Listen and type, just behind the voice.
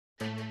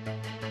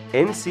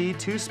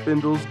NC2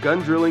 Spindle's gun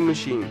drilling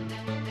machine.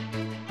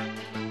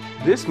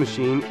 This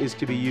machine is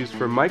to be used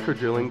for micro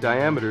drilling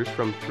diameters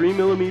from 3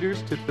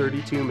 mm to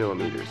 32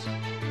 mm.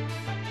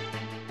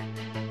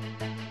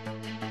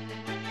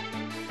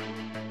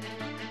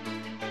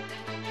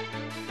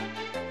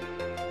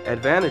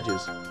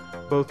 Advantages: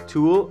 both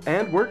tool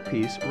and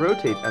workpiece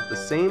rotate at the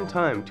same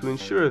time to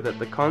ensure that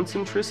the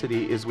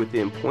concentricity is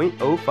within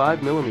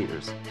 0.05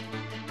 millimeters.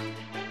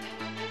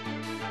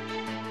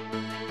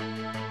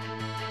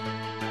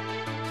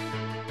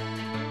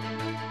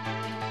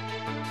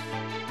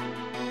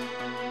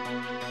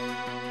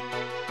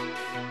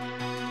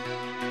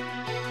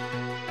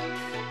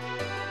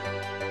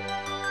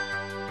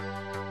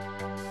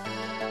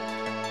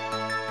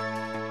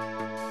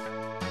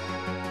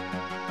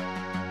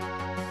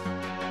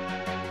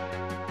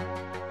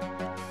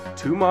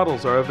 Two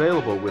models are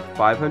available with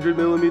 500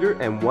 mm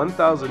and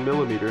 1000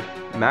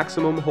 mm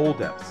maximum hole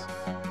depths.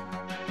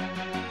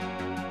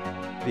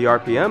 The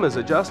RPM is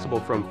adjustable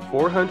from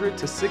 400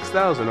 to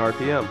 6000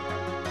 RPM.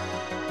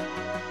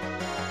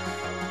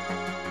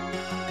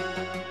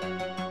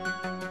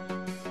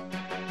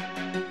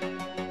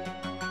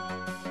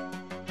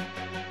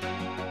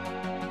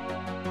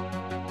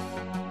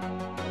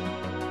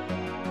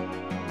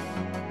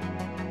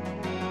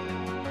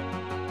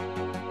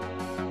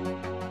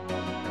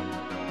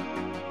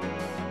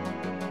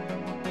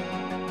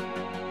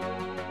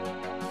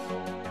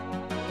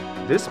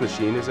 This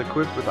machine is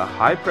equipped with a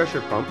high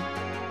pressure pump,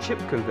 chip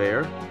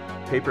conveyor,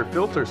 paper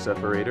filter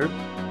separator,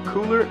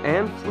 cooler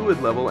and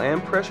fluid level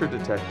and pressure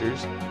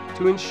detectors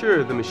to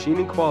ensure the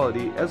machining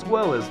quality as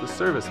well as the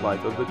service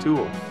life of the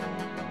tool.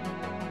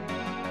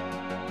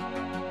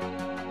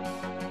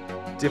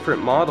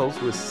 Different models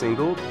with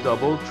single,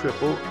 double,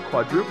 triple,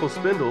 quadruple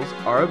spindles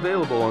are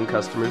available on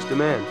customers'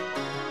 demand.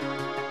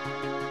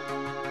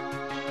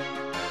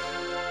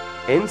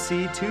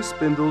 NC2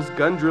 Spindle's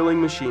gun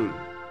drilling machine.